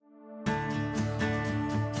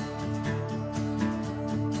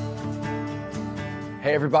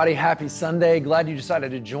Hey everybody, happy Sunday. Glad you decided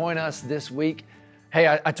to join us this week.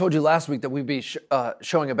 Hey, I told you last week that we'd be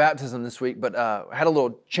showing a baptism this week, but had a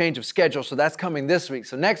little change of schedule, so that's coming this week.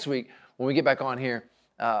 So next week, when we get back on here,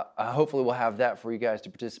 hopefully we'll have that for you guys to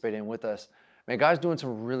participate in with us. Man, God's doing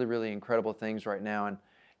some really, really incredible things right now,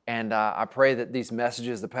 and I pray that these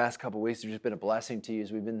messages the past couple of weeks have just been a blessing to you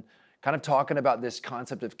as we've been kind of talking about this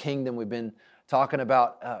concept of kingdom. We've been talking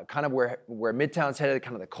about kind of where Midtown's headed,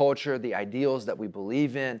 kind of the culture, the ideals that we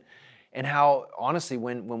believe in, and how, honestly,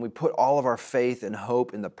 when we put all of our faith and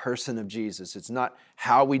hope in the person of Jesus, it's not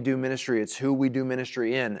how we do ministry, it's who we do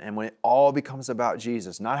ministry in. And when it all becomes about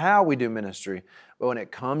Jesus, not how we do ministry, but when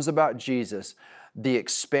it comes about Jesus, the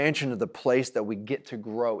expansion of the place that we get to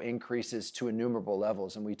grow increases to innumerable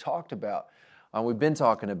levels. And we've been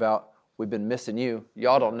talking about, we've been missing you.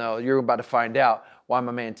 Y'all don't know. You're about to find out why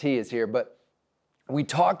my man T is here. But we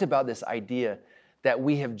talked about this idea that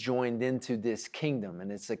we have joined into this kingdom, and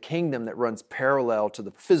it's a kingdom that runs parallel to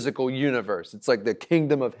the physical universe. It's like the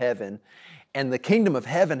kingdom of heaven, and the kingdom of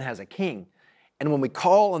heaven has a king. And when we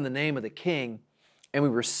call on the name of the king and we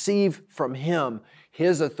receive from him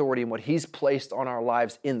his authority and what he's placed on our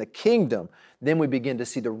lives in the kingdom, then we begin to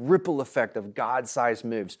see the ripple effect of God-sized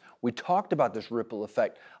moves. We talked about this ripple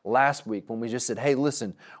effect last week when we just said, hey,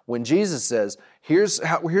 listen, when Jesus says, here's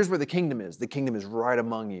where the kingdom is right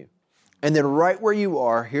among you. And then right where you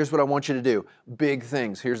are, here's what I want you to do. Big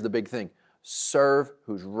things. Here's the big thing. Serve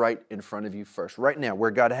who's right in front of you first. Right now,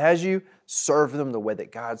 where God has you, serve them the way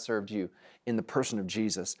that God served you in the person of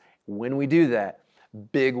Jesus. When we do that,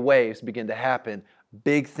 big waves begin to happen.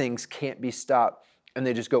 Big things can't be stopped. And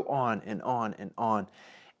they just go on and on and on.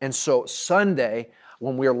 And so Sunday,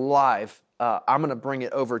 when we're live, I'm going to bring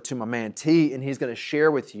it over to my man T, and he's going to share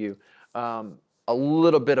with you a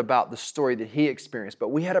little bit about the story that he experienced. But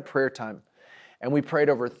we had a prayer time, and we prayed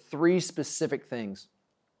over three specific things.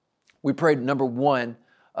 We prayed, number one,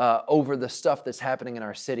 over the stuff that's happening in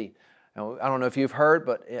our city. Now, I don't know if you've heard,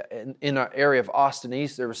 but in our area of Austin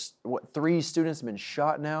East, there was 3 students have been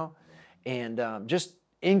shot now, and just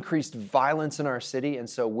increased violence in our city. And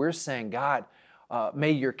so we're saying, God,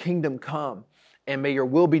 may your kingdom come, and may your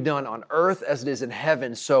will be done on earth as it is in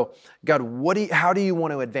heaven. So God, how do you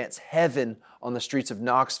want to advance heaven on the streets of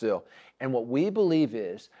Knoxville? And what we believe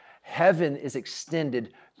is heaven is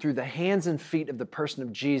extended through the hands and feet of the person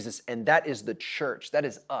of Jesus, and that is the church. That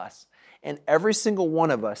is us. And every single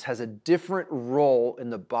one of us has a different role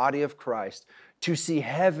in the body of Christ to see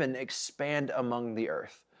heaven expand among the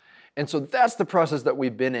earth. And so that's the process that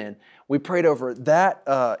we've been in. We prayed over that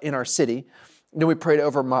in our city. Then we prayed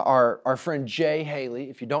over our friend Jay Haley.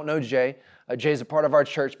 If you don't know Jay, Jay's a part of our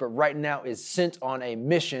church, but right now is sent on a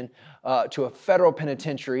mission to a federal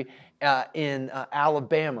penitentiary in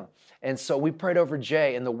Alabama. And so we prayed over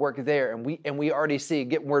Jay and the work there, and we already see,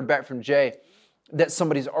 getting word back from Jay, that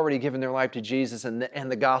somebody's already given their life to Jesus, and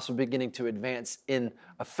the gospel beginning to advance in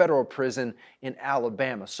a federal prison in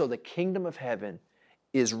Alabama. So the kingdom of heaven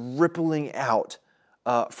is rippling out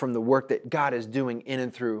from the work that God is doing in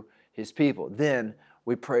and through his people. Then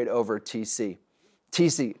we prayed over TC.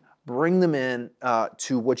 TC, bring them in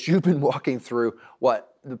to what you've been walking through,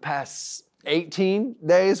 the past 18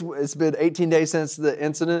 days? It's been 18 days since the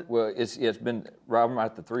incident? Well, it's been right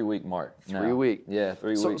at the 3-week mark now. 3 weeks. Yeah, 3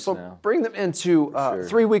 weeks now. So bring them into Sure.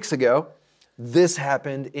 3 weeks ago. This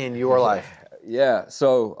happened in your life. Yeah,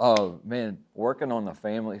 so, working on the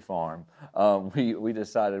family farm, we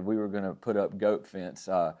decided we were going to put up goat fence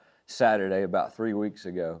Saturday about 3 weeks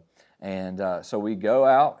ago. And so we go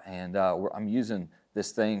out, and I'm using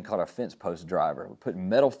this thing called a fence post driver. We put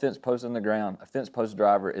metal fence posts in the ground. A fence post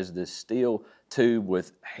driver is this steel tube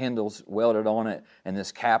with handles welded on it, and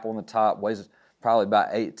this cap on the top weighs probably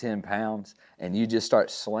about 8-10 pounds. And you just start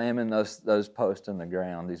slamming those posts in the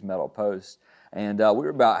ground, these metal posts. And we were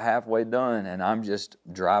about halfway done, and I'm just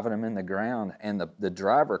driving them in the ground, and the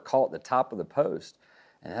driver caught the top of the post.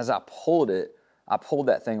 And as I pulled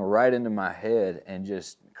that thing right into my head and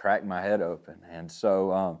just cracked my head open. And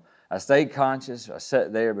so I stayed conscious. I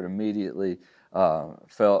sat there, but immediately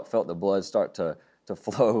felt the blood start to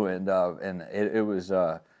flow, and it was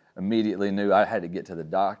immediately knew I had to get to the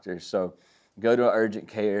doctor. So go to urgent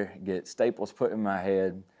care, get staples put in my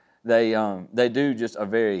head. They do just a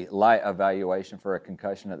very light evaluation for a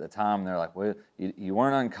concussion at the time. They're like, well, you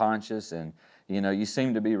weren't unconscious, and you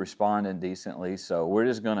seem to be responding decently, so we're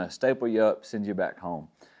just going to staple you up, send you back home.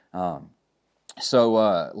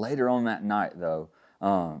 So later on that night, though,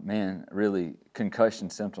 really concussion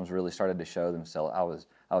symptoms really started to show themselves.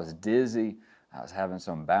 I was dizzy. I was having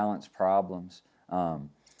some balance problems.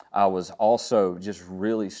 I was also just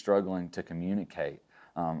really struggling to communicate.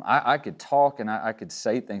 I could talk and I could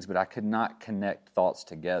say things, but I could not connect thoughts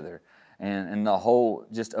together. And the whole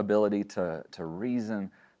just ability to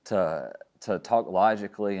reason, to talk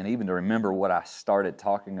logically, and even to remember what I started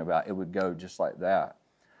talking about, it would go just like that.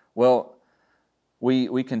 Well,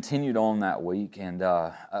 we continued on that week, and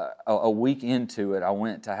a week into it, I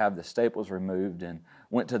went to have the staples removed and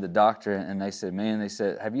went to the doctor, and they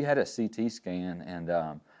said, have you had a CT scan?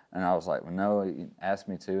 And I was like, well, no, you asked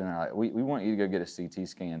me to, and they're like, we want you to go get a CT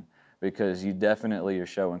scan because you definitely are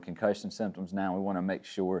showing concussion symptoms now. We want to make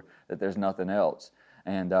sure that there's nothing else.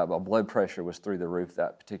 And my blood pressure was through the roof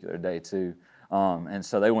that particular day too. And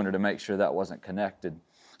so they wanted to make sure that wasn't connected.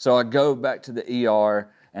 So I go back to the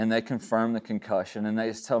ER and they confirm the concussion and they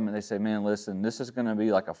just tell me, they say, man, listen, this is going to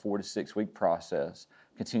be like a 4 to 6 week process.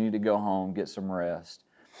 Continue to go home, get some rest.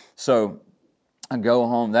 So I go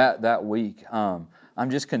home that week. I'm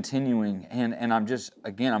just continuing and I'm just,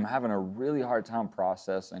 again, I'm having a really hard time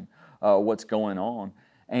processing what's going on.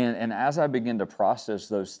 And as I begin to process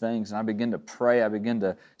those things and I begin to pray, I begin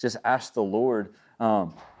to just ask the Lord,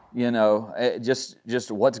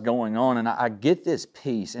 just what's going on. And I get this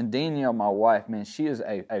peace. And Danielle, my wife, man, she is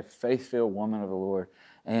a faith-filled woman of the Lord.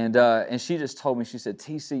 And she just told me, she said,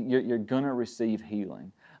 TC, you're going to receive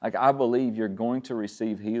healing. Like, I believe you're going to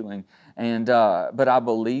receive healing. And but I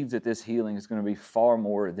believe that this healing is going to be far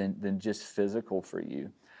more than just physical for you.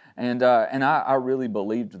 And I really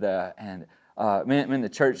believed that. And the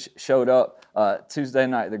church showed up Tuesday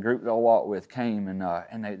night. The group that I walked with came and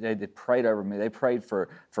they prayed over me. They prayed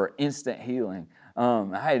for instant healing.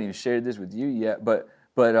 I hadn't even shared this with you yet, but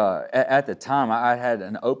at the time I had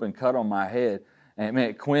an open cut on my head, and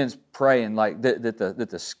man, Quinn's praying like that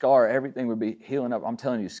the scar, everything would be healing up. I'm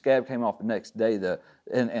telling you, scab came off the next day.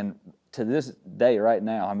 And to this day, right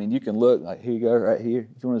now, I mean, you can look like here you go, right here.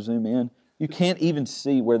 If you want to zoom in. You can't even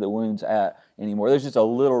see where the wound's at anymore. There's just a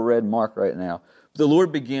little red mark right now. The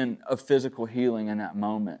Lord began a physical healing in that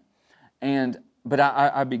moment. But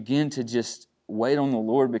I began to just wait on the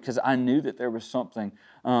Lord because I knew that there was something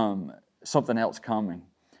else coming.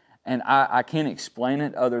 And I can't explain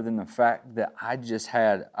it other than the fact that I just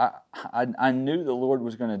had, I knew the Lord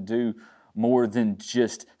was going to do more than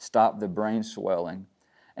just stop the brain swelling.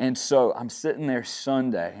 And so I'm sitting there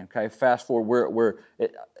Sunday, okay, fast forward,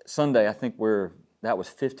 Sunday, I think that was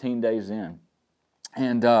 15 days in.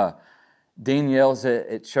 And Danielle's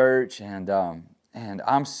at church, and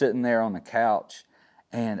I'm sitting there on the couch,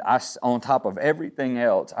 and on top of everything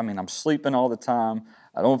else, I mean, I'm sleeping all the time,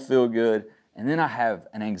 I don't feel good, and then I have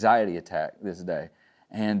an anxiety attack this day.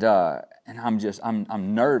 And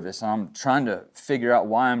I'm nervous. I'm trying to figure out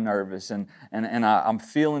why I'm nervous, and I'm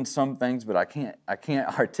feeling some things, but I can't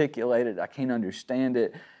articulate it. I can't understand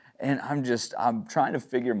it. And I'm trying to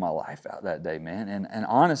figure my life out that day, man. And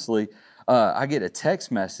honestly, I get a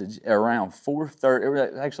text message around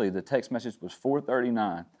 4:30. Actually, the text message was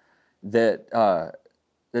 4:39 that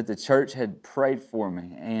the church had prayed for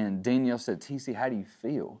me. And Danielle said, TC, how do you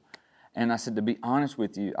feel? And I said, to be honest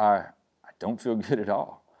with you, I don't feel good at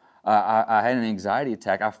all. I had an anxiety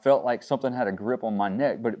attack. I felt like something had a grip on my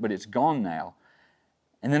neck, but it's gone now.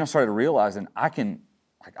 And then I started realizing I can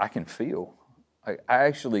feel. I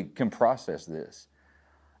actually can process this.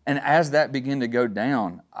 And as that began to go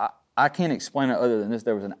down, I can't explain it other than this.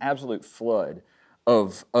 There was an absolute flood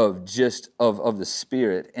of the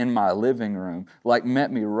Spirit in my living room, like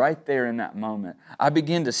met me right there in that moment. I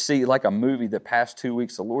began to see, like a movie, the past 2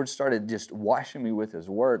 weeks, the Lord started just washing me with His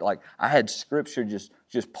Word. Like I had Scripture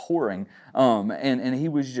just pouring, and He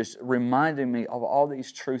was just reminding me of all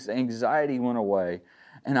these truths. The anxiety went away,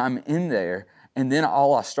 and I'm in there. And then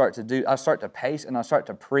all I start to do, I start to pace and I start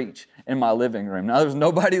to preach in my living room. Now, there's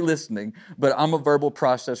nobody listening, but I'm a verbal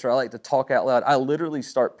processor. I like to talk out loud. I literally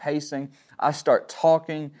start pacing. I start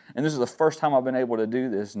talking. And this is the first time I've been able to do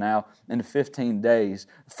this now in 15 days.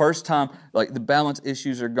 First time, like the balance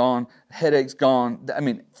issues are gone, headaches gone. I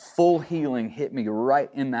mean, full healing hit me right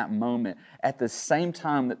in that moment at the same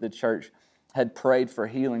time that the church had prayed for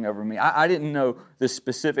healing over me. I didn't know the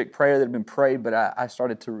specific prayer that had been prayed, but I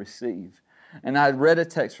started to receive. And I read a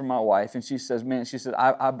text from my wife, and she says,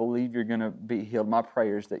 I believe you're going to be healed. My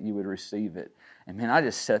prayer is that you would receive it. And man, I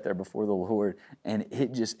just sat there before the Lord, and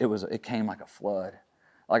it came like a flood,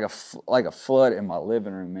 like a flood in my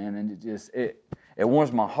living room, man. And it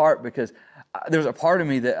warms my heart because there's a part of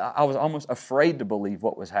me that I was almost afraid to believe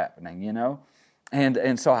what was happening, you know?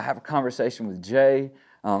 And so I have a conversation with Jay.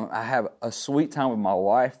 I have a sweet time with my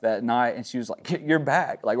wife that night, and she was like, you're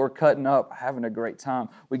back. Like, we're cutting up, having a great time.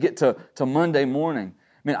 We get to Monday morning.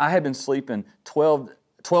 I mean, I had been sleeping 12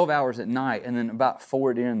 hours at night and then about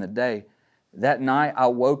 4 during the day. That night I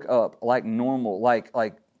woke up like normal, like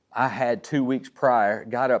I had 2 weeks prior,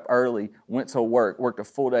 got up early, went to work, worked a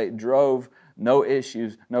full day, drove, no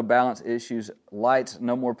issues, no balance issues, lights,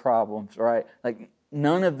 no more problems, right? Like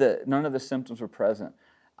none of the symptoms were present.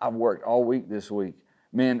 I've worked all week this week.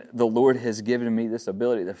 Man, the Lord has given me this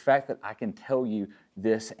ability. The fact that I can tell you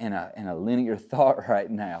this in a linear thought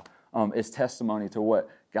right now is testimony to what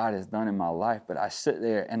God has done in my life. But I sit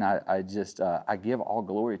there and I give all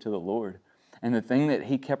glory to the Lord. And the thing that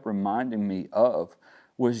He kept reminding me of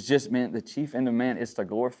was just, man, the chief end of man is to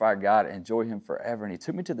glorify God and enjoy Him forever. And He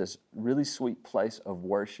took me to this really sweet place of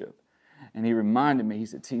worship. And He reminded me, He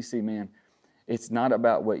said, TC, man, it's not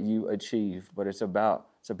about what you achieve, but it's about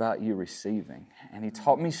you receiving. And He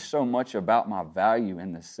taught me so much about my value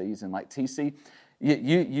in this season. Like, TC,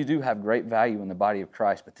 you do have great value in the body of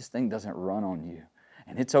Christ, but this thing doesn't run on you.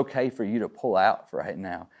 And it's okay for you to pull out right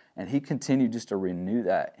now. And He continued just to renew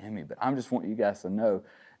that in me. But I just want you guys to know,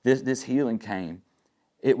 this healing came.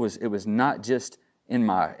 It was not just in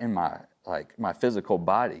my physical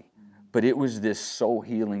body, but it was this soul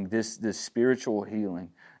healing, this spiritual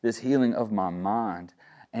healing, this healing of my mind.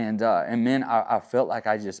 And man, I felt like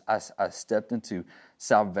I stepped into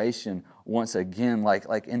salvation once again,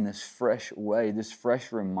 like in this fresh way, this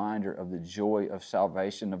fresh reminder of the joy of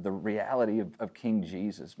salvation, of the reality of King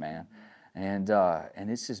Jesus, man. And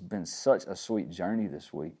it's just been such a sweet journey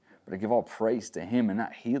this week. But I give all praise to Him and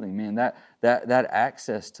that healing, man, that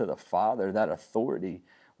access to the Father, that authority,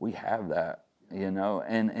 we have that,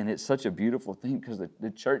 and it's such a beautiful thing because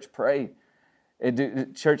the church prayed.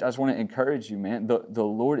 Church, I just want to encourage you, man. The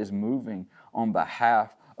Lord is moving on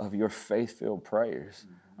behalf of your faith-filled prayers.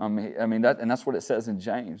 I mean that's what it says in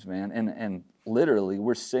James, man. And literally,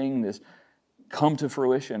 we're seeing this come to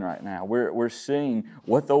fruition right now. We're seeing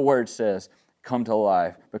what the Word says come to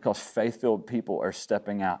life because faith-filled people are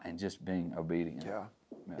stepping out and just being obedient.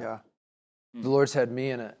 Yeah. The Lord's had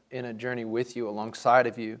me in a journey with you, alongside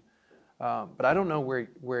of you. But I don't know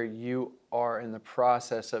where you are in the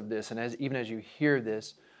process of this. And even as you hear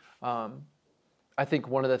this, I think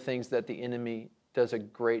one of the things that the enemy does a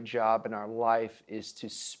great job in our life is to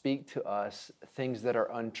speak to us things that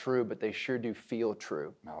are untrue, but they sure do feel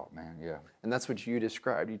true. Oh, man, yeah. And that's what you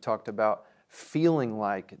described. You talked about feeling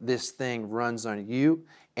like this thing runs on you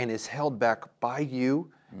and is held back by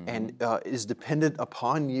you and is dependent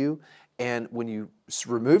upon you. And when you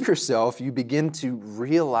remove yourself, you begin to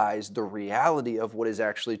realize the reality of what is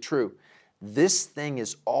actually true. This thing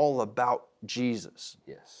is all about Jesus.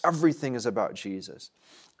 Yes. Everything is about Jesus.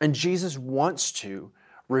 And Jesus wants to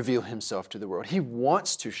reveal Himself to the world. He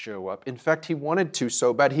wants to show up. In fact, He wanted to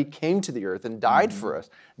so bad. He came to the earth and died for us.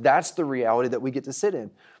 That's the reality that we get to sit in.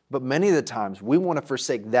 But many of the times, we want to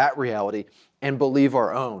forsake that reality and believe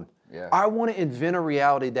our own. Yeah. I want to invent a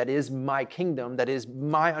reality that is my kingdom, that is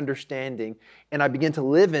my understanding, and I begin to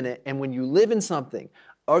live in it. And when you live in something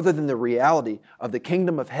other than the reality of the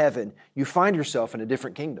kingdom of heaven, you find yourself in a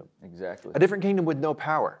different kingdom. Exactly. A different kingdom with no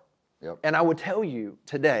power. Yep. And I would tell you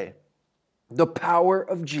today, the power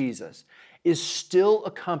of Jesus is still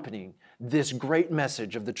accompanying this great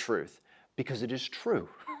message of the truth because it is true.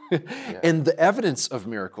 And the evidence of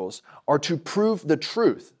miracles are to prove the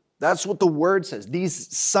truth. That's what the Word says.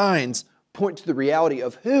 These signs point to the reality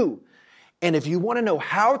of who. And if you want to know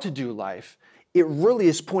how to do life, it really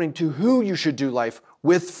is pointing to who you should do life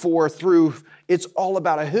with, for, through. It's all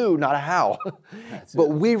about a who, not a how. But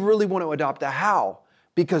we really want to adopt a how.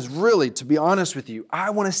 Because really, to be honest with you, I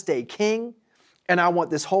want to stay king, and I want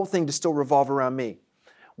this whole thing to still revolve around me.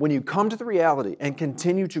 When you come to the reality and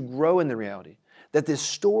continue to grow in the reality that this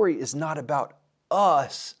story is not about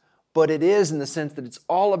us, but it is in the sense that it's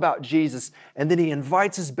all about Jesus, and then He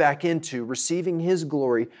invites us back into receiving His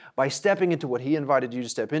glory by stepping into what He invited you to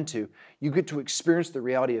step into, you get to experience the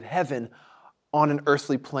reality of heaven on an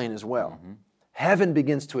earthly plane as well. Mm-hmm. Heaven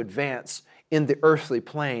begins to advance in the earthly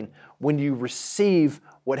plane when you receive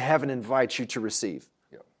what heaven invites you to receive.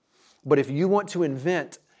 Yep. But if you want to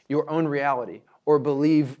invent your own reality or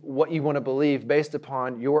believe what you want to believe based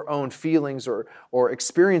upon your own feelings or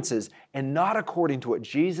experiences and not according to what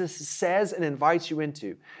Jesus says and invites you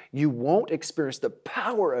into, you won't experience the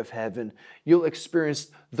power of heaven. You'll experience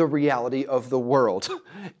the reality of the world.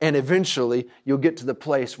 And eventually, you'll get to the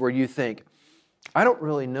place where you think, I don't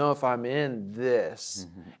really know if I'm in this.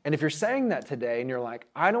 Mm-hmm. And if you're saying that today and you're like,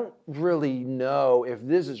 I don't really know if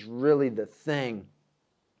this is really the thing,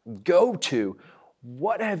 go to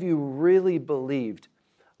what have you really believed?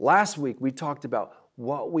 Last week we talked about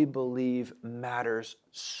what we believe matters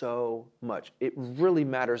so much. It really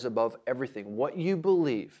matters above everything. What you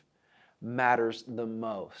believe matters the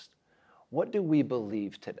most. What do we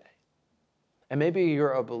believe today? And maybe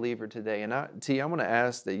you're a believer today. And I want to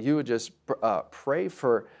ask that you would just pray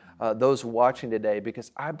for those watching today,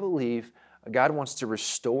 because I believe God wants to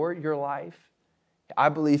restore your life. I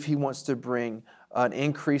believe He wants to bring an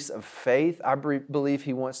increase of faith. I believe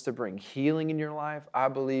He wants to bring healing in your life. I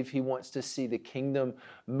believe He wants to see the kingdom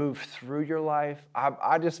move through your life.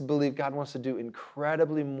 I just believe God wants to do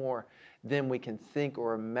incredibly more than we can think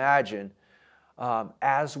or imagine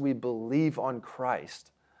as we believe on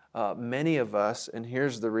Christ. Many of us, and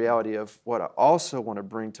here's the reality of what I also want to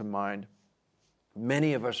bring to mind,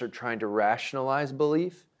 many of us are trying to rationalize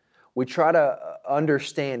belief. We try to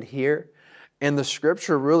understand here, and the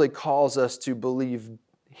Scripture really calls us to believe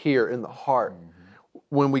here in the heart. Mm-hmm.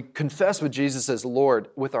 When we confess with Jesus as Lord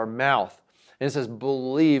with our mouth, and it says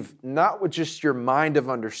believe not with just your mind of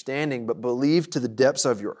understanding, but believe to the depths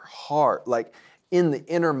of your heart. Like in the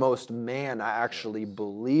innermost man, I actually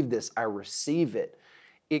believe this, I receive it.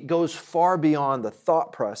 It goes far beyond the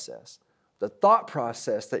thought process. The thought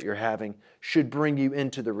process that you're having should bring you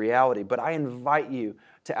into the reality. But I invite you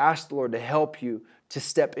to ask the Lord to help you to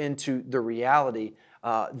step into the reality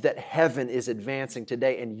that heaven is advancing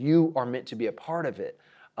today, and you are meant to be a part of it.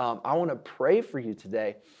 I want to pray for you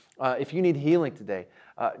today. If you need healing today,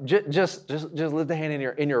 just lift the hand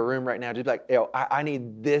in your room right now. Just be like, I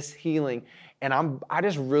need this healing, and I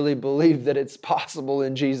just really believe that it's possible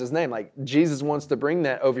in Jesus' name. Like Jesus wants to bring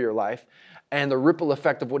that over your life, and the ripple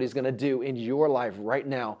effect of what He's going to do in your life right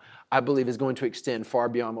now, I believe, is going to extend far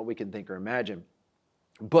beyond what we can think or imagine.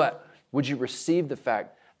 But would you receive the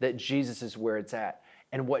fact that Jesus is where it's at,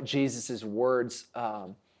 and what Jesus' words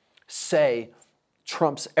say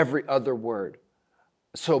trumps every other word?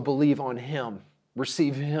 So believe on Him,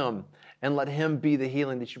 receive Him, and let Him be the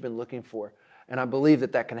healing that you've been looking for. And I believe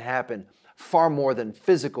that can happen far more than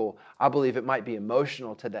physical. I believe it might be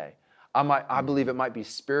emotional today. I believe it might be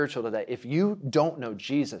spiritual today. If you don't know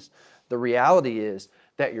Jesus, the reality is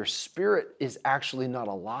that your spirit is actually not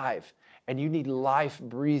alive, and you need life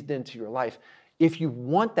breathed into your life. If you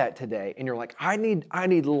want that today, and you're like, I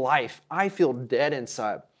need life, I feel dead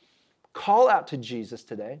inside, call out to Jesus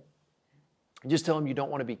today. Just tell Him you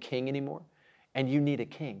don't want to be king anymore, and you need a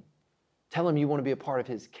king. Tell Him you want to be a part of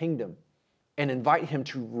His kingdom, and invite Him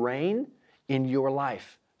to reign in your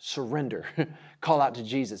life. Surrender. Call out to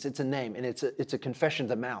Jesus. It's a name, and it's a confession of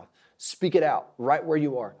the mouth. Speak it out right where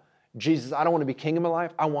you are. Jesus, I don't want to be king in my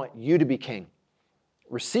life. I want you to be king.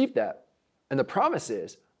 Receive that. And the promise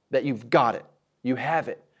is that you've got it. You have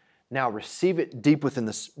it. Now receive it deep within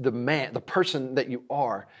the person that you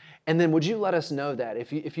are. And then would you let us know that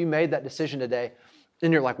if you made that decision today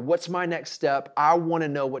and you're like, what's my next step? I want to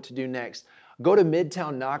know what to do next. Go to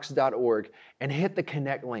midtownknox.org and hit the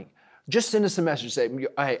connect link. Just send us a message, say,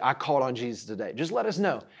 hey, I called on Jesus today. Just let us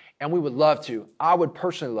know. And we would love to. I would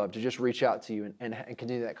personally love to just reach out to you and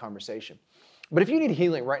continue that conversation. But if you need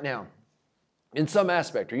healing right now in some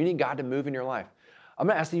aspect, or you need God to move in your life, I'm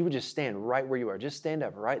going to ask that you would just stand right where you are. Just stand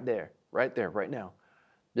up right there, right now.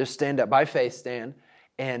 Just stand up. By faith, stand.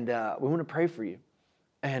 And we want to pray for you.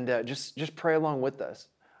 And just pray along with us.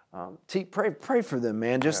 Pray for them,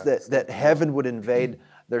 man. Just that heaven would invade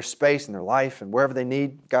their space and their life, and wherever they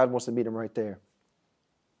need, God wants to meet them right there.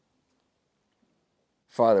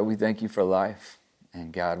 Father, we thank you for life.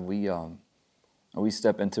 And God, we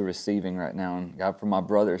step into receiving right now. And God, for my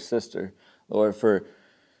brother or sister, Lord, for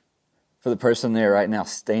the person there right now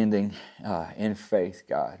standing in faith,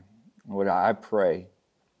 God, Lord, I pray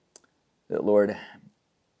that, Lord,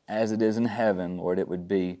 as it is in heaven, Lord, it would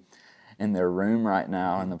be in their room right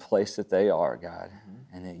now, in the place that they are, God,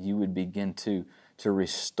 and that you would begin to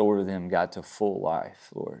restore them, God, to full life,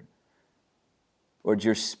 Lord. Lord,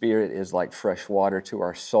 your Spirit is like fresh water to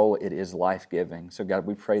our soul. It is life-giving. So, God,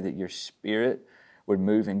 we pray that your Spirit would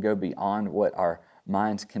move and go beyond what our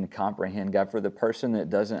minds can comprehend. God, for the person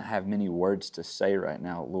that doesn't have many words to say right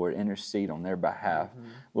now, Lord, intercede on their behalf.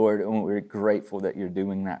 Lord, we're grateful that you're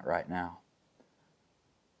doing that right now.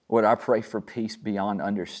 Lord, I pray for peace beyond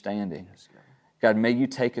understanding. God, may you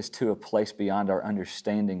take us to a place beyond our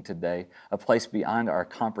understanding today, a place beyond our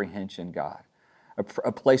comprehension, God,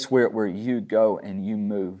 a place where you go and you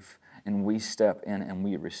move and we step in and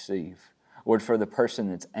we receive. Lord, for the person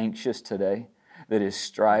that's anxious today, that is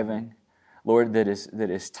striving, Lord, that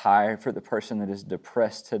is tired, for the person that is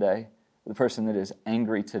depressed today, for the person that is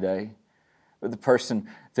angry today, for the person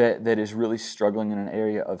that is really struggling in an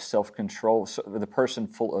area of self-control, for the person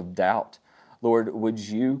full of doubt, Lord, would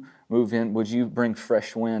you move in? Would you bring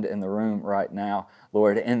fresh wind in the room right now,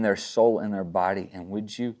 Lord, in their soul and their body? And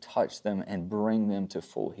would you touch them and bring them to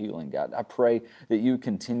full healing, God? I pray that you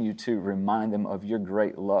continue to remind them of your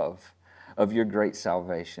great love, of your great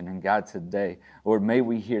salvation. And God, today, Lord, may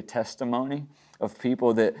we hear testimony of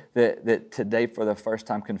people that today for the first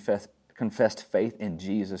time confessed faith in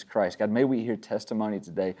Jesus Christ. God, may we hear testimony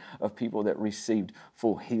today of people that received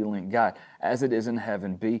full healing. God, as it is in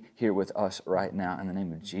heaven, be here with us right now. In the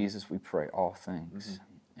name of Jesus, we pray all things.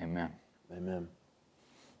 Amen. Amen.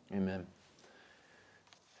 Amen.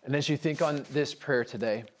 And as you think on this prayer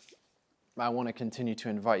today, I want to continue to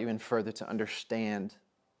invite you in further to understand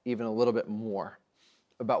even a little bit more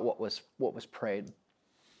about what was prayed.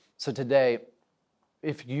 So today,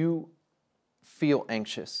 if you feel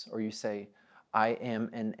anxious or you say, I am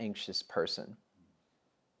an anxious person,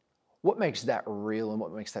 what makes that real and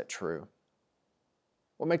what makes that true?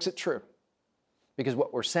 What makes it true? Because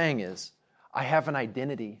what we're saying is, I have an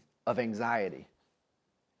identity of anxiety.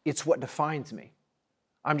 It's what defines me.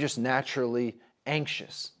 I'm just naturally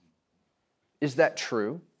anxious. Is that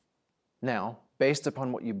true? Now, based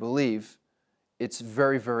upon what you believe, it's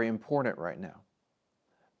very, very important right now.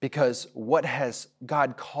 Because what has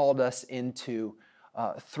God called us into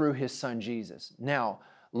through His Son Jesus? Now,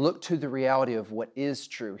 look to the reality of what is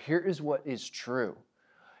true. Here is what is true,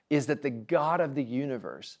 is that the God of the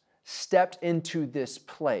universe stepped into this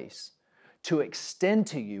place to extend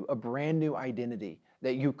to you a brand new identity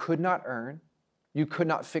that you could not earn, you could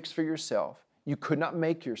not fix for yourself, you could not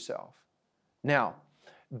make yourself. Now,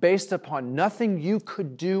 based upon nothing you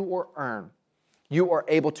could do or earn, you are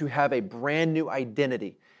able to have a brand new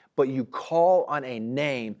identity, but you call on a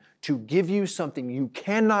name to give you something you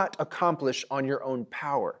cannot accomplish on your own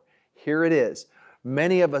power. Here it is.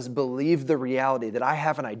 Many of us believe the reality that I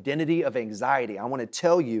have an identity of anxiety. I want to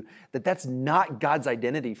tell you that that's not God's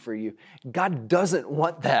identity for you. God doesn't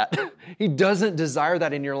want that. He doesn't desire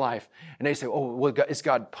that in your life. And they say, oh, well, is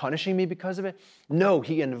God punishing me because of it? No,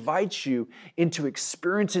 He invites you into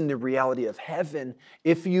experiencing the reality of heaven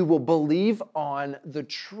if you will believe on the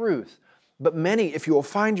truth. But many, if you will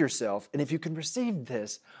find yourself, and if you can receive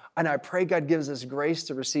this, and I pray God gives us grace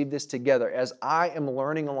to receive this together as I am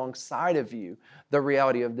learning alongside of you the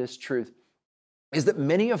reality of this truth, is that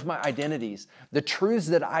many of my identities, the truths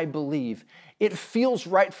that I believe, it feels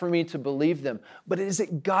right for me to believe them, but is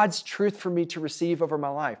it God's truth for me to receive over my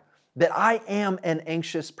life? That I am an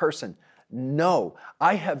anxious person? No,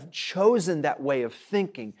 I have chosen that way of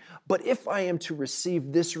thinking. But if I am to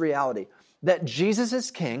receive this reality, that Jesus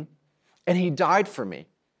is King, and He died for me,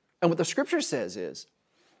 and what the Scripture says is,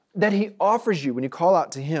 that He offers you, when you call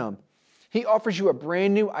out to Him, He offers you a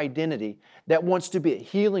brand new identity that wants to be a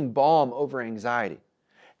healing balm over anxiety.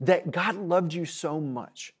 That God loved you so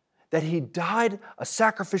much that He died a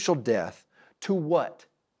sacrificial death to what?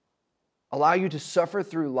 Allow you to suffer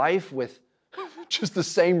through life with just the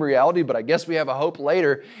same reality, but I guess we have a hope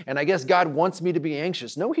later, and I guess God wants me to be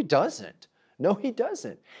anxious. No, He doesn't. No, He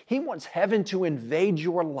doesn't. He wants heaven to invade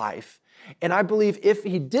your life. And I believe if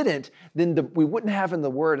He didn't, then we wouldn't have in the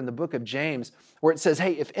Word in the book of James where it says,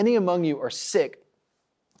 hey, if any among you are sick,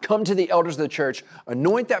 come to the elders of the church,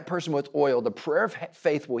 anoint that person with oil, the prayer of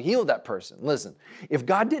faith will heal that person. Listen, if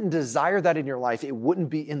God didn't desire that in your life, it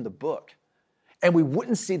wouldn't be in the book. And we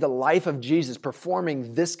wouldn't see the life of Jesus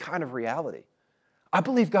performing this kind of reality. I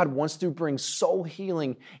believe God wants to bring soul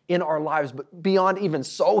healing in our lives, but beyond even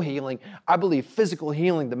soul healing, I believe physical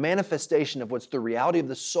healing, the manifestation of what's the reality of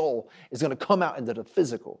the soul, is going to come out into the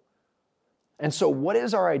physical. And so what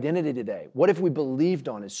is our identity today? What if we believed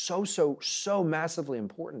on is so massively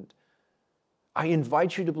important? I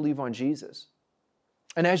invite you to believe on Jesus.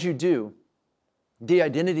 And as you do, the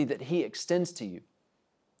identity that He extends to you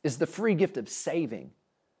is the free gift of saving.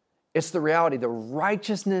 It's the reality, the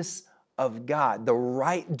righteousness of God, the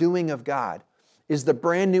right doing of God, is the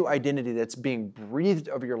brand new identity that's being breathed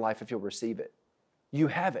over your life if you'll receive it. You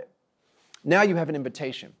have it. Now you have an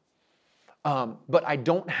invitation. But I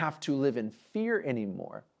don't have to live in fear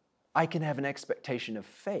anymore. I can have an expectation of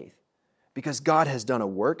faith because God has done a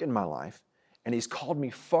work in my life and He's called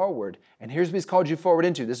me forward. And here's what He's called you forward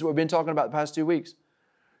into. This is what we've been talking about the past 2 weeks.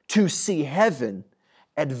 To see heaven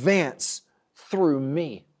advance through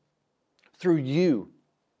me, through you.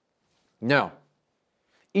 Now,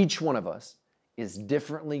 each one of us is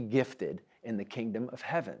differently gifted in the kingdom of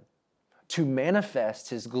heaven to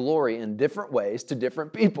manifest His glory in different ways to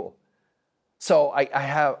different people. So I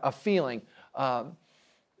have a feeling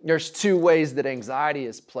there's 2 ways that anxiety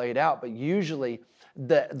is played out, but usually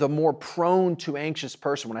the more prone to anxious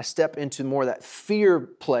person, when I step into more that fear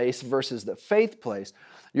place versus the faith place,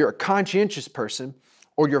 you're a conscientious person,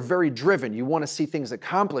 or you're very driven. You want to see things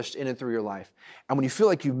accomplished in and through your life. And when you feel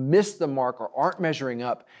like you missed the mark or aren't measuring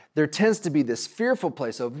up, there tends to be this fearful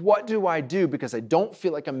place of what do I do because I don't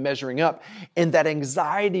feel like I'm measuring up. And that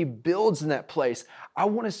anxiety builds in that place. I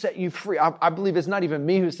want to set you free. I believe it's not even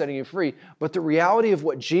me who's setting you free, but the reality of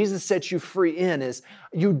what Jesus sets you free in is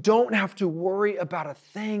you don't have to worry about a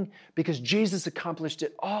thing because Jesus accomplished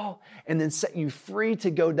it all and then set you free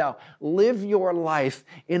to go down. Live your life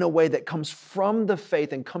in a way that comes from the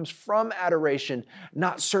faith and comes from adoration,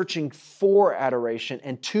 not searching for adoration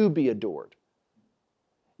and to be adored.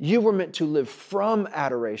 You were meant to live from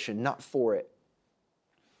adoration, not for it.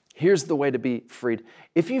 Here's the way to be freed.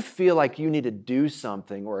 If you feel like you need to do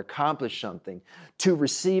something or accomplish something to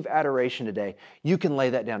receive adoration today, you can lay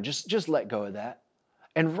that down. Just let go of that.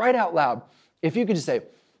 And right out loud, if you could just say,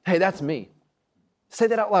 hey, that's me. Say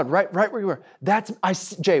that out loud, right where you are.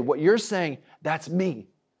 Jay, what you're saying, that's me.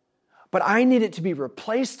 But I need it to be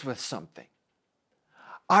replaced with something.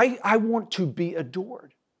 I want to be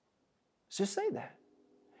adored. So just say that.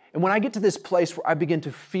 And when I get to this place where I begin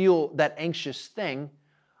to feel that anxious thing,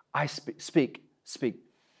 I speak.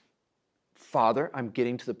 Father, I'm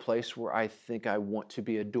getting to the place where I think I want to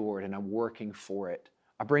be adored and I'm working for it.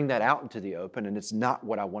 I bring that out into the open and it's not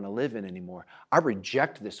what I want to live in anymore. I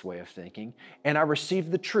reject this way of thinking and I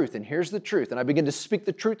receive the truth. And here's the truth. And I begin to speak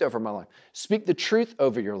the truth over my life. Speak the truth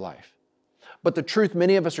over your life. But the truth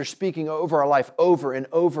many of us are speaking over our life over and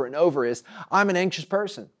over and over is, I'm an anxious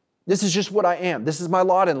person. This is just what I am. This is my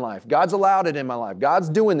lot in life. God's allowed it in my life. God's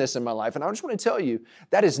doing this in my life. And I just want to tell you,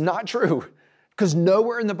 that is not true because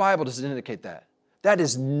nowhere in the Bible does it indicate that. That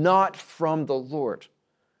is not from the Lord.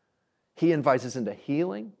 He invites us into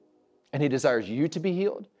healing and He desires you to be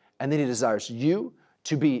healed. And then He desires you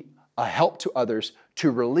to be a help to others,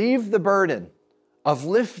 to relieve the burden of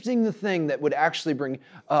lifting the thing that would actually bring,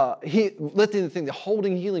 lifting the thing, the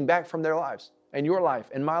holding healing back from their lives and your life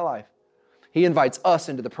and my life. He invites us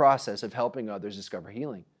into the process of helping others discover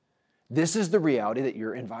healing. This is the reality that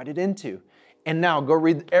you're invited into. And now go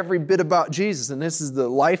read every bit about Jesus, and this is the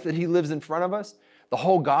life that He lives in front of us. The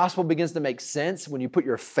whole gospel begins to make sense when you put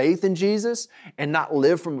your faith in Jesus and not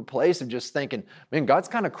live from a place of just thinking, man, God's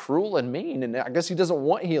kind of cruel and mean, and I guess He doesn't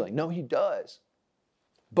want healing. No, He does.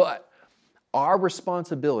 But our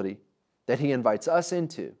responsibility that He invites us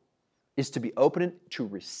into is to be open to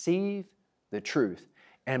receive the truth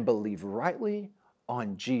and believe rightly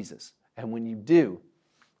on Jesus. And when you do,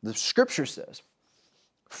 the Scripture says,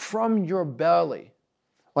 from your belly,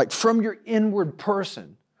 like from your inward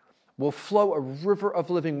person, will flow a river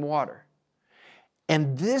of living water.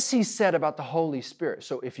 And this He said about the Holy Spirit.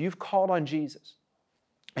 So if you've called on Jesus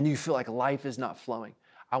and you feel like life is not flowing,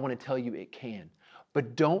 I want to tell you it can.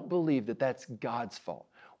 But don't believe that that's God's fault.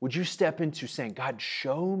 Would you step into saying, God,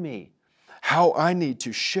 show me how I need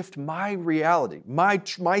to shift my reality, my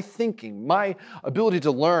thinking, my ability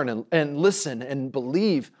to learn and listen and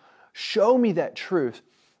believe. Show me that truth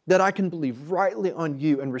that I can believe rightly on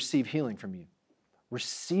You and receive healing from You.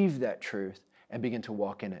 Receive that truth and begin to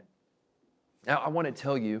walk in it. Now, I want to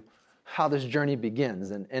tell you how this journey begins.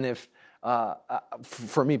 And if,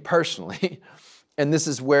 for me personally, and this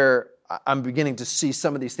is where I'm beginning to see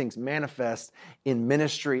some of these things manifest in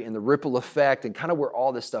ministry and the ripple effect and kind of where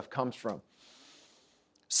all this stuff comes from.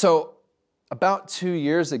 So about 2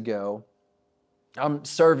 years ago, I'm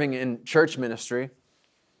serving in church ministry.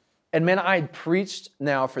 And man, I had preached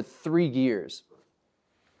now for 3 years.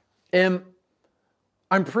 And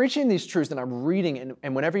I'm preaching these truths and I'm reading.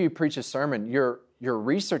 And whenever you preach a sermon, you're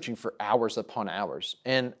researching for hours upon hours.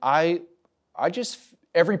 And I just,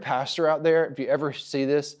 every pastor out there, if you ever see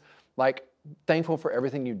this, like thankful for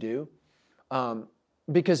everything you do.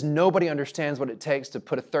 Because nobody understands what it takes to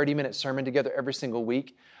put a 30-minute sermon together every single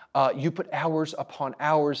week. You put hours upon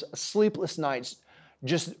hours, sleepless nights,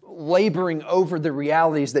 just laboring over the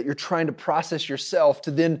realities that you're trying to process yourself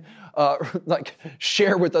to then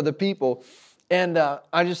share with other people. And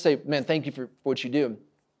I just say, man, thank you for what you do.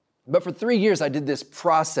 But for 3 years, I did this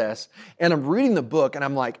process, and I'm reading the book, and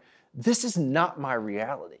I'm like, this is not my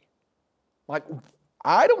reality. Like,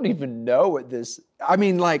 I don't even know what this, I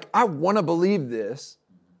want to believe this,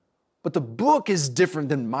 but the book is different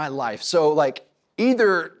than my life. So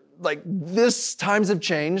either this times have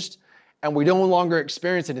changed and we no longer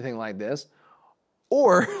experience anything like this,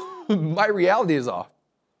 or my reality is off.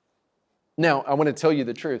 Now, I want to tell you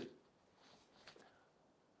the truth.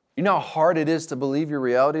 You know how hard it is to believe your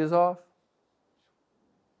reality is off?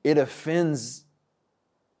 It offends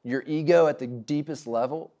your ego at the deepest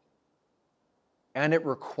level. And it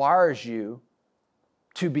requires you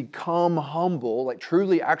to become humble,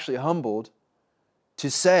 truly actually humbled,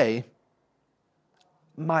 to say,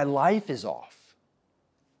 my life is off.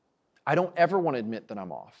 I don't ever want to admit that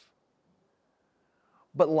I'm off.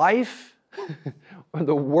 But life, or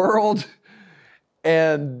the world,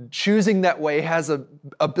 and choosing that way has an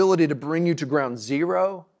ability to bring you to ground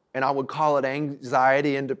zero. And I would call it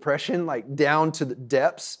anxiety and depression, like down to the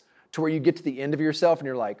depths, to where you get to the end of yourself and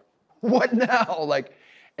you're like, what now?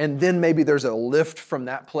 And then maybe there's a lift from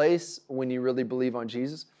that place when you really believe on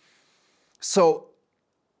Jesus. So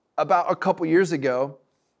about a couple years ago,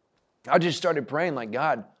 I just started praying like,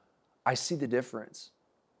 God, I see the difference.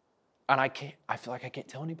 And I feel like I can't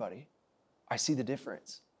tell anybody. I see the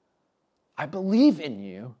difference. I believe in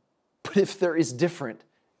you, but if there is different,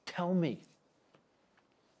 tell me.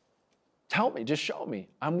 Tell me, just show me.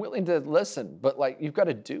 I'm willing to listen, but you've got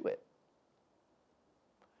to do it.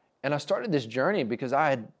 And I started this journey because I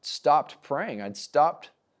had stopped praying. I'd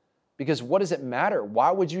stopped because what does it matter?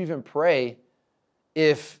 Why would you even pray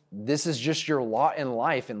if this is just your lot in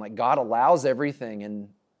life and God allows everything and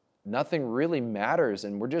nothing really matters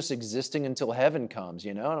and we're just existing until heaven comes,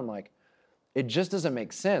 And I'm like, it just doesn't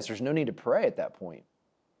make sense. There's no need to pray at that point.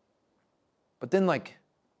 But then I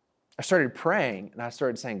started praying and I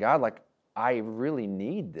started saying, God, I really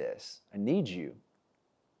need this. I need you.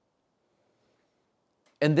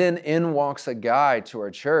 And then in walks a guy to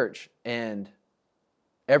our church, and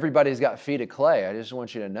everybody's got feet of clay. I just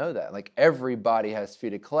want you to know that. Everybody has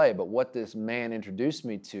feet of clay, but what this man introduced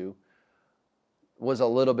me to was a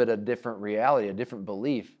little bit of different reality, a different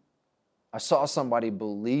belief. I saw somebody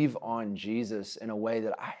believe on Jesus in a way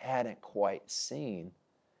that I hadn't quite seen.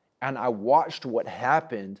 And I watched what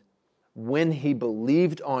happened when he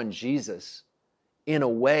believed on Jesus in a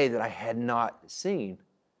way that I had not seen.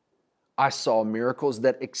 I saw miracles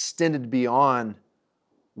that extended beyond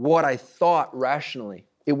what I thought rationally.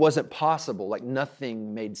 It wasn't possible,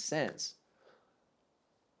 nothing made sense.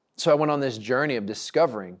 So I went on this journey of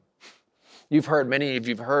discovering. Many of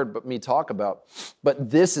you've heard me talk about,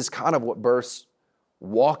 but this is kind of what births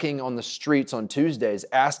walking on the streets on Tuesdays,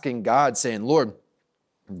 asking God, saying, Lord,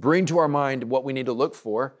 bring to our mind what we need to look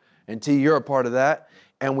for. And T, you're a part of that.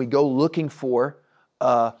 And we go looking for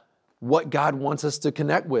what God wants us to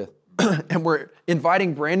connect with. And we're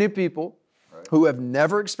inviting brand new people who have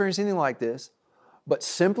never experienced anything like this, but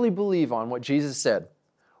simply believe on what Jesus said.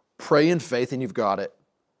 Pray in faith and you've got it.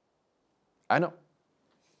 I don't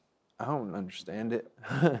understand it.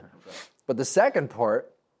 But the second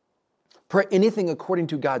part, pray anything according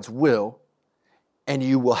to God's will and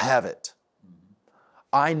you will have it.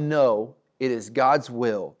 I know it is God's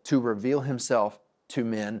will to reveal himself to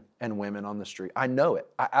men and women on the street. I know it.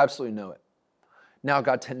 I absolutely know it. Now,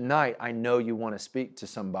 God, tonight, I know you want to speak to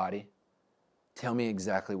somebody. Tell me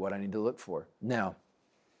exactly what I need to look for. Now,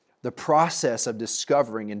 the process of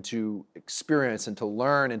discovering and to experience and to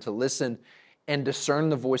learn and to listen and discern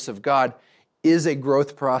the voice of God is a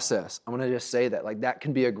growth process. I'm going to just say that. That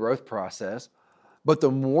can be a growth process. But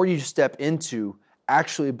the more you step into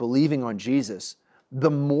actually believing on Jesus,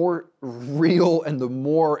 the more real and the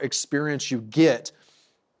more experience you get.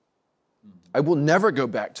 I will never go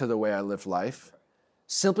back to the way I lived life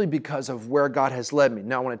simply because of where God has led me.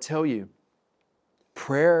 Now, I want to tell you,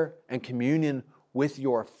 prayer and communion with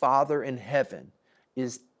your Father in heaven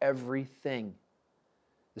is everything.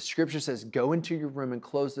 The scripture says, go into your room and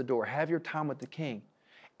close the door. Have your time with the King.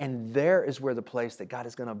 And there is where the place that God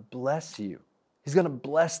is going to bless you. He's going to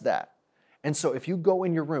bless that. And so if you go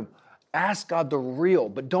in your room, ask God the real,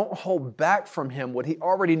 but don't hold back from him what he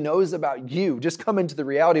already knows about you. Just come into the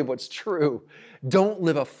reality of what's true. Don't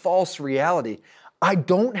live a false reality. I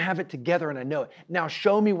don't have it together and I know it. Now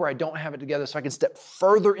show me where I don't have it together so I can step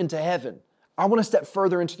further into heaven. I want to step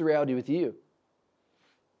further into the reality with you.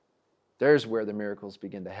 There's where the miracles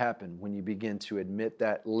begin to happen, when you begin to admit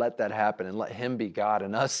that, let that happen, and let him be God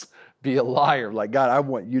and us be a liar. God, I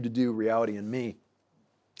want you to do reality in me.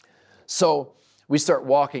 So we start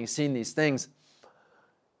walking, seeing these things.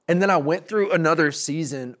 And then I went through another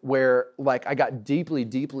season where I got deeply,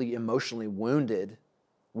 deeply emotionally wounded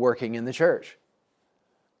working in the church.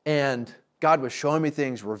 And God was showing me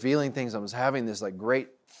things, revealing things. I was having this great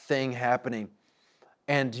thing happening.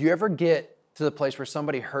 And do you ever get to the place where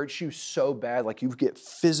somebody hurts you so bad, you get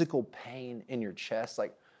physical pain in your chest?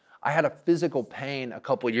 I had a physical pain a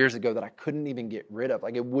couple of years ago that I couldn't even get rid of.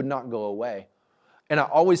 It would not go away. And I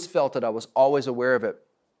always felt it. I was always aware of it.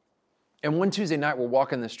 And one Tuesday night, we're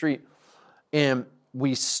walking the street, and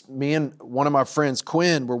me and one of my friends,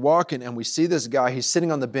 Quinn, we're walking, and we see this guy. He's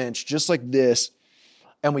sitting on the bench just like this.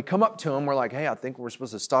 And we come up to him. We're like, hey, I think we're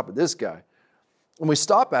supposed to stop at this guy. And we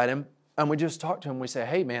stop at him, and we just talk to him. We say,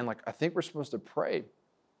 hey, man, I think we're supposed to pray.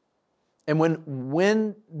 And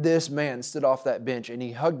when this man stood off that bench and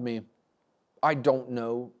he hugged me, I don't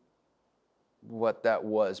know what that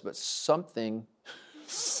was, but something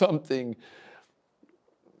something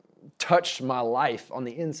touched my life on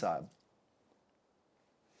the inside.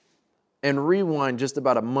 And rewind just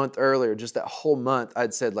about a month earlier, just that whole month,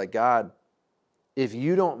 I'd said, like, God, if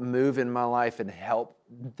you don't move in my life and help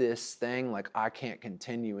this thing, like, I can't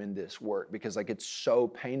continue in this work because, like, it's so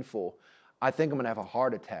painful. I think I'm going to have a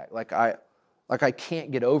heart attack. Like I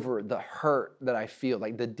can't get over the hurt that I feel,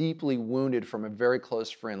 like the deeply wounded from a very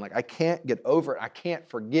close friend. Like, I can't get over it. I can't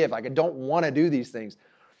forgive. Like, I don't want to do these things.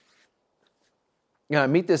 I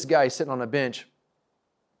meet this guy sitting on a bench,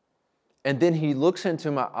 and then he looks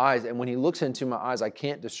into my eyes, and when he looks into my eyes, I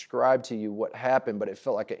can't describe to you what happened, but it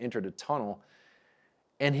felt like I entered a tunnel.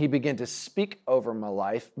 And he began to speak over my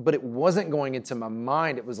life, but it wasn't going into my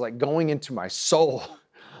mind. It was like going into my soul.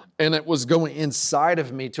 And it was going inside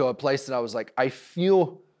of me to a place that I was like, I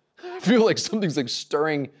feel like something's like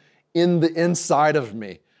stirring in the inside of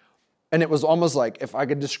me. And it was almost like, if I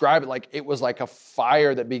could describe it, like it was like a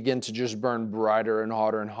fire that began to just burn brighter and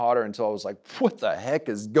hotter until I was like, what the heck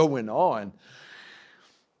is going on?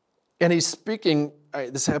 And he's speaking,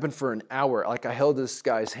 this happened for an hour. Like, I held this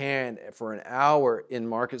guy's hand for an hour in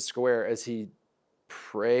Market Square as he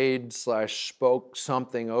prayed / spoke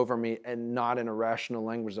something over me, and not in a rational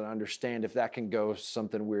language that I understand. If that can go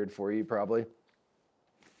something weird for you, probably.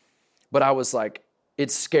 But I was like, it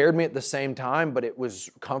scared me at the same time, but it was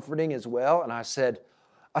comforting as well. And I said,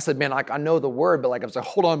 man, like, I know the word, but like, I was like,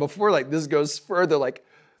 hold on, before like this goes further, like,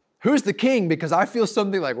 who's the king? Because I feel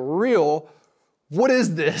something like real. What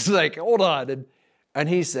is this? Like, hold on. And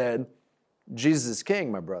he said, Jesus is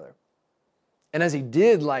king, my brother. And as he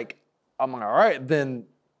did, like, I'm like, all right, then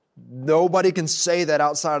nobody can say that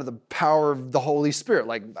outside of the power of the Holy Spirit.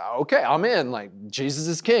 Like, okay, I'm in. Like, Jesus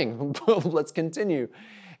is king. Let's continue.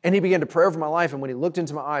 And he began to pray over my life. And when he looked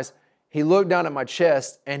into my eyes, he looked down at my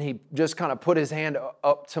chest, and he just kind of put his hand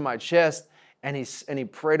up to my chest, and he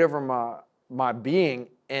prayed over my being.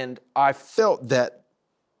 And I felt that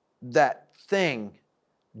thing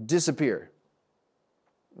disappear.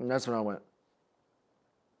 And that's when I went,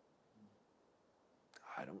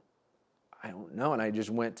 I don't know. And I just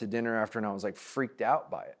went to dinner after, and I was like freaked out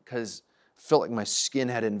by it because I felt like my skin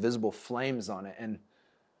had invisible flames on it. And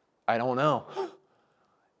I don't know.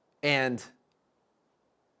 And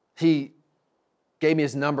he gave me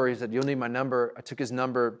his number. He said, you'll need my number. I took his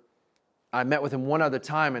number. I met with him one other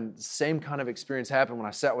time, and same kind of experience happened when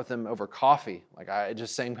I sat with him over coffee. Like,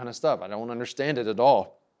 just same kind of stuff. I don't understand it at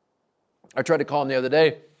all. I tried to call him the other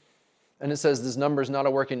day, and it says this number is not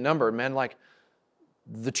a working number. Man, like,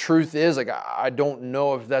 the truth is, like, I don't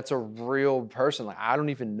know if that's a real person. Like, I don't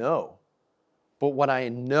even know. But what I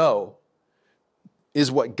know is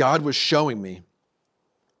what God was showing me.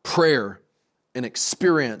 Prayer and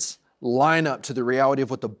experience line up to the reality of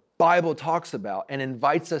what the Bible talks about and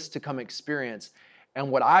invites us to come experience. And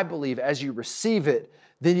what I believe, as you receive it,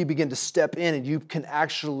 then you begin to step in and you can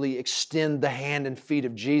actually extend the hand and feet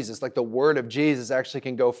of Jesus. Like, the word of Jesus actually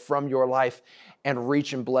can go from your life and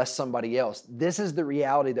reach and bless somebody else. This is the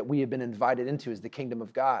reality that we have been invited into, is the kingdom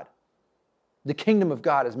of God. The kingdom of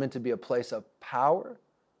God is meant to be a place of power,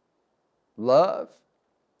 love,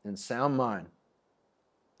 and sound mind.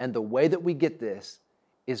 And the way that we get this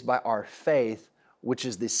is by our faith, which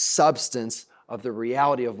is the substance of the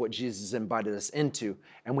reality of what Jesus invited us into.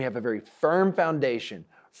 And we have a very firm foundation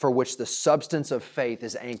for which the substance of faith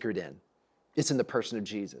is anchored in. It's in the person of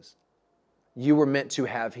Jesus. You were meant to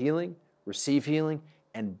have healing, receive healing,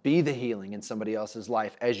 and be the healing in somebody else's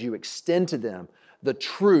life as you extend to them the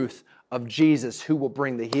truth of Jesus, who will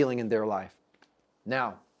bring the healing in their life.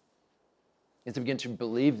 Now, as I begin to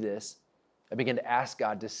believe this, I begin to ask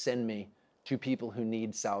God to send me to people who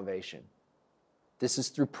need salvation. This is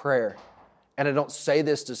through prayer. And I don't say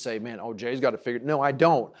this to say, man, Jay's got to figure it. No, I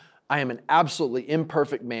don't. I am an absolutely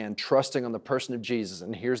imperfect man trusting on the person of Jesus.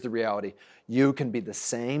 And here's the reality. You can be the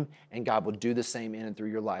same, and God will do the same in and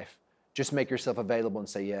through your life. Just make yourself available and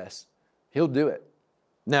say yes. He'll do it.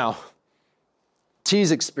 Now,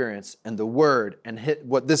 T's experience and the word and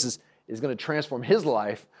what this is going to transform his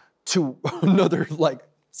life to another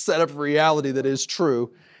set of reality that is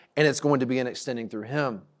true, and it's going to begin extending through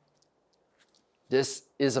him. This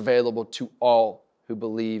is available to all who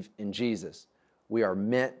believe in Jesus. We are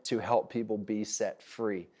meant to help people be set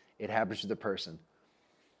free. It happens to the person.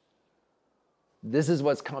 This is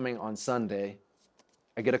what's coming on Sunday.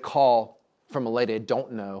 I get a call from a lady I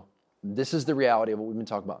don't know. This is the reality of what we've been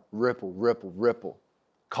talking about. Ripple.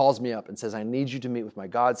 Calls me up and says, I need you to meet with my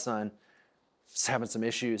godson. He's having some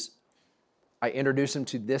issues. I introduce him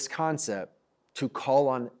to this concept to call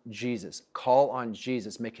on Jesus. Call on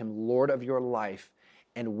Jesus. Make him Lord of your life.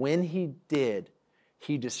 And when he did,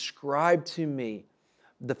 he described to me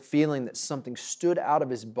the feeling that something stood out of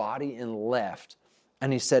his body and left.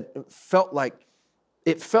 And he said, it felt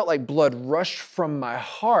like blood rushed from my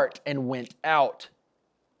heart and went out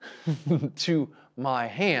to my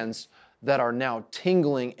hands that are now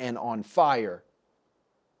tingling and on fire.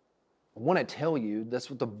 I want to tell you, that's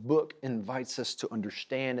what the book invites us to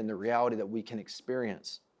understand and the reality that we can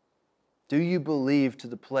experience. Do you believe to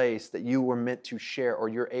the place that you were meant to share, or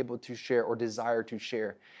you're able to share, or desire to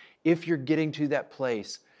share? If you're getting to that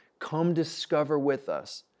place, come discover with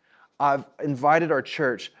us. I've invited our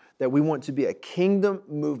church that we want to be a kingdom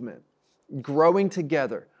movement, growing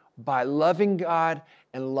together by loving God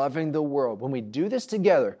and loving the world. When we do this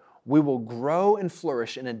together, we will grow and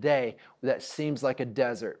flourish in a day that seems like a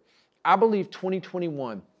desert. I believe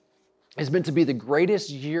 2021 is meant to be the greatest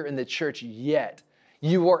year in the church yet.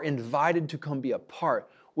 You are invited to come be a part.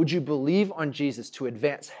 Would you believe on Jesus to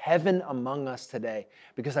advance heaven among us today?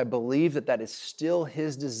 Because I believe that is still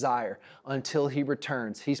His desire until He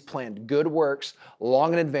returns. He's planned good works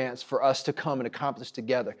long in advance for us to come and accomplish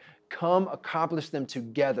together. Come accomplish them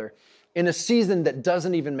together in a season that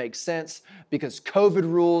doesn't even make sense because COVID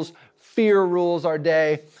rules, fear rules our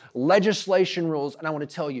day, legislation rules, and I want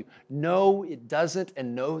to tell you, no, it doesn't,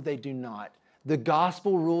 and no, they do not. The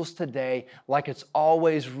gospel rules today like it's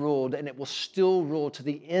always ruled, and it will still rule to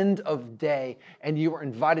the end of day, and you are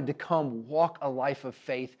invited to come walk a life of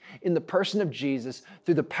faith in the person of Jesus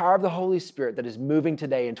through the power of the Holy Spirit that is moving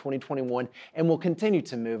today in 2021 and will continue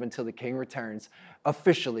to move until the King returns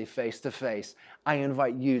officially face to face. I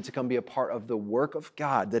invite you to come be a part of the work of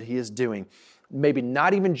God that He is doing. Maybe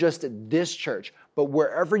not even just at this church, but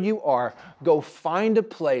wherever you are, go find a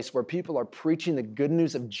place where people are preaching the good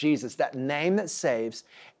news of Jesus, that name that saves,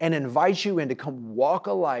 and invite you in to come walk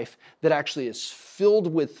a life that actually is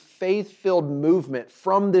filled with faith-filled movement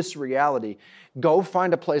from this reality. Go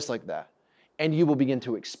find a place like that, and you will begin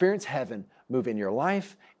to experience heaven move in your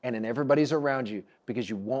life and in everybody's around you because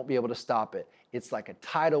you won't be able to stop it. It's like a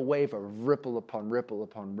tidal wave of ripple upon ripple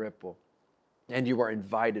upon ripple. And you are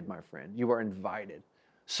invited, my friend. You are invited.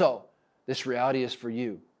 So, this reality is for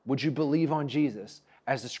you. Would you believe on Jesus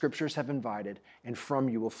as the scriptures have invited, and from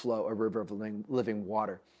you will flow a river of living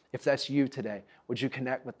water? If that's you today, would you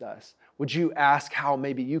connect with us? Would you ask how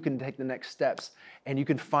maybe you can take the next steps? And you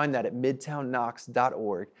can find that at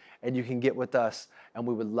midtownknox.org, and you can get with us, and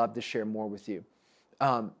we would love to share more with you.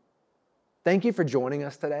 Thank you for joining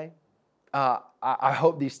us today. I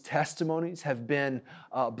hope these testimonies have been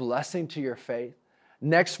a blessing to your faith.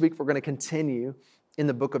 Next week, we're going to continue in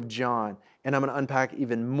the book of John, and I'm going to unpack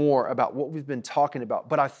even more about what we've been talking about.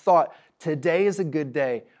 But I thought today is a good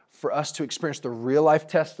day for us to experience the real life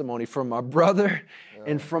testimony from my brother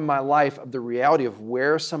and from my life of the reality of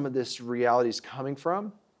where some of this reality is coming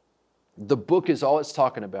from. The book is all it's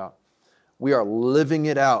talking about. We are living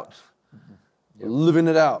it out. Yep. Living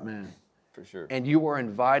it out, man. For sure. And you are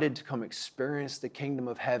invited to come experience the kingdom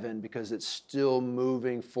of heaven because it's still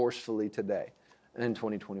moving forcefully today in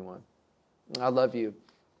 2021. I love you,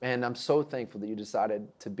 and I'm so thankful that you decided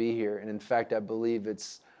to be here. And in fact, I believe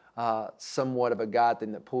it's somewhat of a God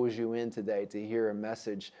thing that pulls you in today to hear a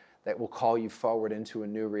message that will call you forward into a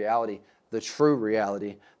new reality, the true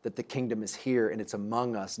reality that the kingdom is here and it's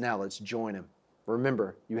among us. Now let's join Him.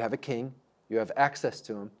 Remember, you have a king. You have access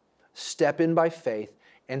to Him. Step in by faith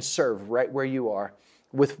and serve right where you are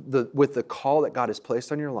with the call that God has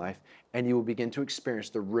placed on your life, and you will begin to experience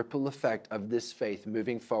the ripple effect of this faith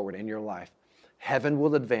moving forward in your life. Heaven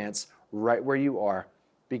will advance right where you are.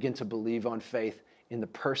 Begin to believe on faith in the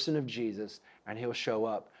person of Jesus, and He'll show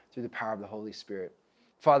up through the power of the Holy Spirit.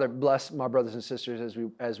 Father, bless my brothers and sisters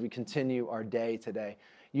as we continue our day today.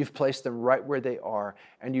 You've placed them right where they are,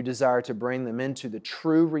 and you desire to bring them into the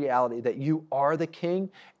true reality that you are the King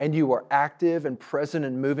and you are active and present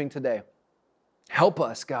and moving today. Help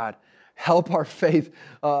us, God. Help our faith.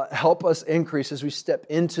 Help us increase as we step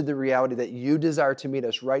into the reality that you desire to meet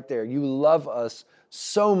us right there. You love us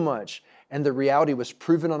so much, and the reality was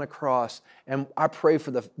proven on a cross. And I pray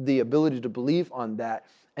for the ability to believe on that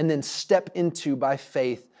and then step into, by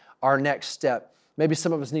faith, our next step. Maybe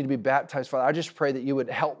some of us need to be baptized, Father. I just pray that you would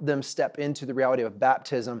help them step into the reality of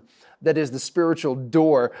baptism that is the spiritual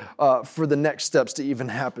door for the next steps to even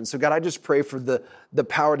happen. So, God, I just pray for the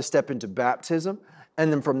power to step into baptism.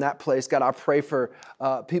 And then from that place, God, I pray for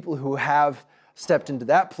people who have stepped into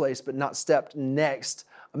that place but not stepped next,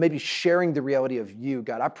 maybe sharing the reality of you,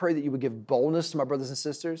 God. I pray that you would give boldness to my brothers and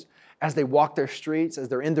sisters as they walk their streets, as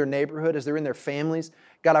they're in their neighborhood, as they're in their families.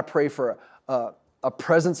 God, I pray for a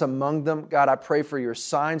presence among them. God, I pray for your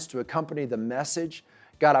signs to accompany the message.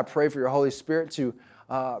 God, I pray for your Holy Spirit to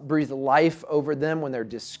breathe life over them when they're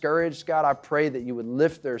discouraged. God, I pray that you would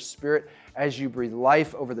lift their spirit as you breathe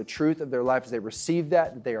life over the truth of their life, as they receive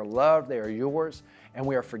that they are loved, they are yours, and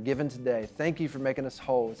we are forgiven today. Thank you for making us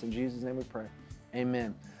whole. It's in Jesus' name we pray.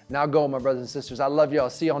 Amen. Now go, my brothers and sisters. I love you all.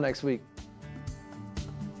 See y'all next week.